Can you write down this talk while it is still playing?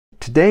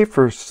Today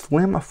for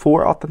Slim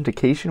for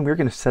authentication, we're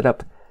going to set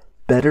up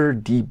better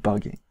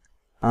debugging.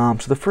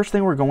 So the first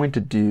thing we're going to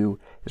do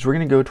is we're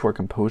going to go to our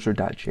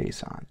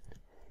composer.json. And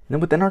then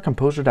within our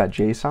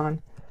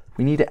composer.json,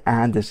 we need to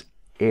add this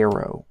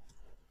arrow,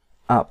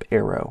 up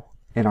arrow,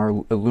 in our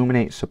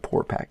Illuminate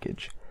support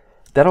package.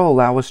 That'll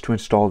allow us to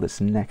install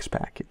this next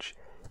package.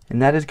 And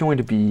that is going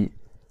to be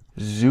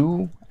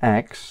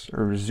zoox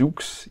or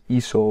zoox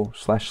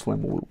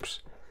isol/slimwhoops.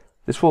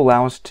 This will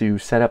allow us to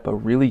set up a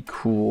really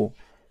cool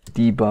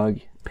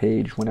debug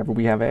page whenever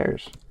we have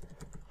errors.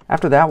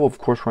 After that, we'll of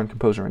course run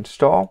composer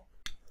install.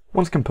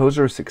 Once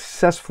composer has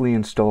successfully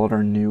installed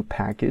our new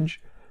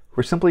package,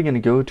 we're simply going to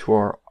go to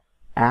our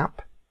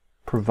app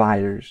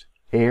providers,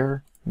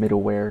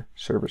 addErrorMiddleware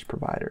service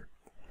provider.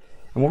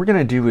 And what we're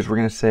going to do is we're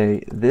going to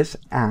say this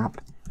app,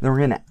 and then we're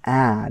going to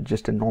add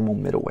just a normal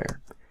middleware.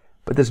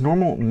 But this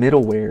normal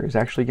middleware is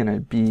actually going to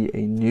be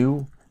a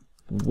new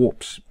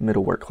Whoops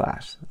Middleware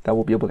class that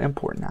we'll be able to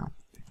import now.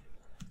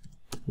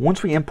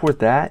 Once we import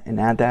that and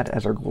add that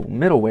as our global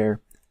middleware,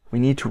 we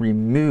need to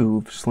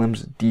remove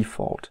Slim's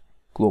default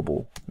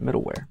global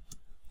middleware.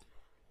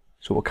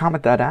 So we'll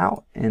comment that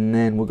out, and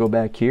then we'll go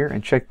back here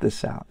and check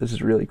this out. This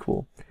is really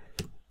cool.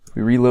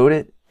 We reload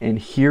it, and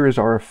here is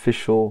our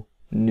official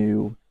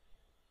new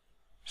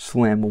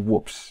Slim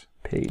Whoops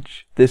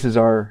page. This is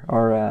our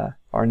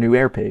new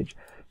error page.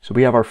 So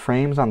we have our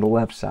frames on the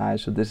left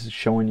side, so this is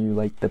showing you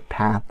like the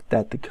path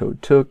that the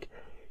code took.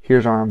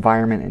 Here's our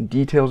environment and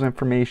details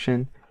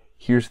information.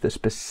 Here's the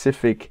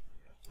specific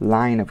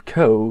line of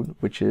code,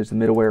 which is the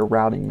middleware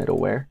routing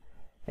middleware,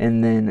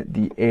 and then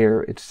the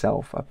error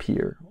itself up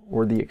here,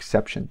 or the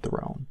exception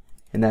thrown.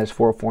 And that is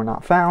 404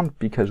 not found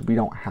because we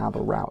don't have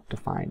a route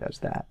defined as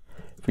that.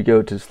 If we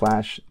go to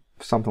slash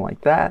something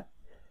like that,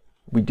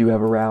 we do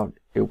have a route,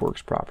 it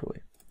works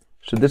properly.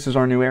 So this is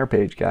our new error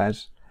page,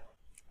 guys.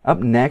 Up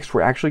next,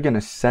 we're actually going to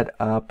set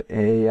up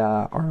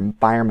our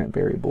environment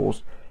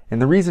variables.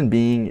 And the reason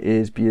being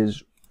is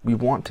because we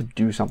want to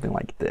do something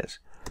like this.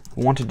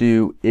 We want to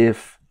do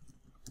if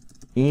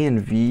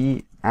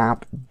env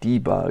app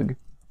debug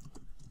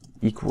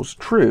equals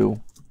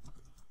true,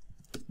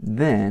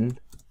 then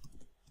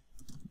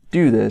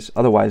do this,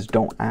 otherwise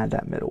don't add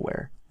that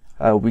middleware.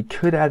 We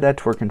could add that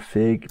to our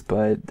config,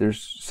 but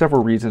there's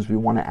several reasons we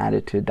want to add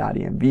it to a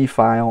 .env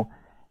file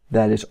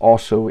that is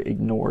also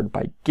ignored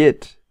by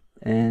Git,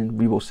 and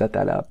we will set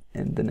that up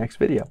in the next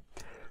video.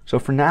 So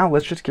for now,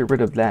 let's just get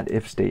rid of that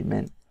if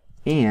statement,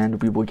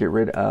 and we will get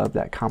rid of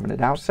that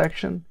commented out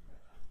section.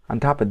 On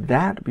top of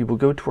that, we will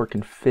go to our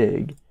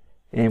config,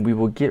 and we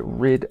will get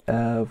rid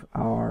of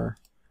our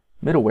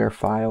middleware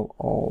file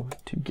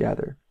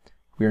altogether.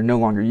 We are no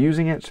longer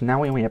using it, so now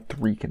we only have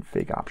 3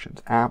 config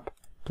options: app,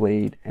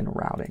 blade, and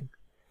routing.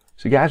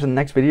 So guys, in the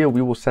next video,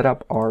 we will set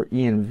up our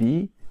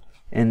env,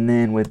 and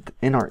then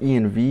within our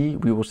env,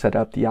 we will set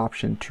up the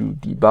option to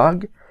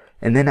debug,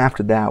 and then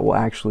after that, we'll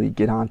actually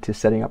get on to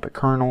setting up a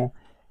kernel,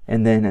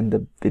 and then in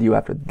the video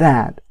after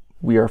that,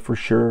 we are for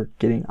sure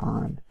getting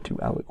on to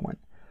Eloquent.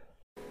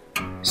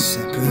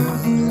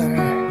 Simple.